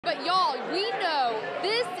But y'all, we know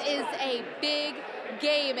this is a big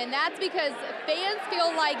game, and that's because fans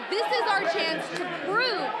feel like this is our chance to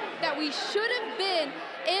prove that we should have been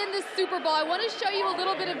in the Super Bowl. I want to show you a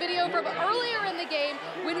little bit of video from earlier in the game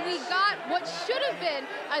when we got what should have been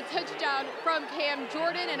a touchdown from Cam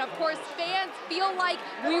Jordan, and of course fans feel like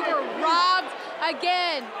we were robbed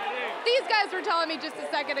again. These guys were telling me just a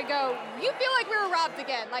second ago, you feel like we were robbed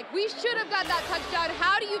again. Like, we should have got that touchdown.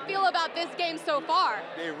 How do you feel about this game so far?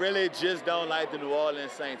 They really just don't like the New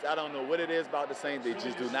Orleans Saints. I don't know what it is about the Saints. They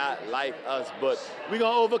just do not like us. But we're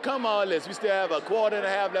going to overcome all this. We still have a quarter and a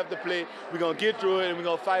half left to play. We're going to get through it, and we're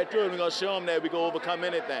going to fight through it. We're going to show them that we can overcome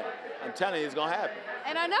anything. I'm telling you, it's going to happen.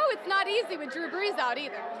 And I know it's not easy with Drew Brees out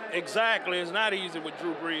either. Exactly. It's not easy with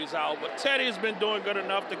Drew Brees out. But Teddy's been doing good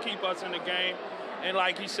enough to keep us in the game. And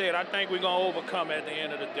like he said, I think we're going to overcome at the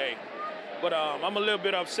end of the day. But I'm a little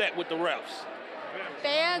bit upset with the refs.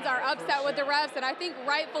 Fans are upset with the refs, and I think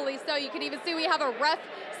rightfully so. You can even see we have a ref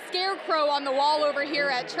scarecrow on the wall over here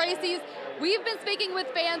at Tracy's. We've been speaking with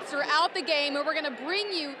fans throughout the game, and we're going to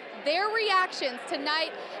bring you their reactions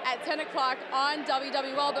tonight at 10 o'clock on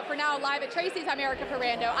WWL. But for now, live at Tracy's, I'm Erica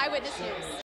Ferrando, Eyewitness News.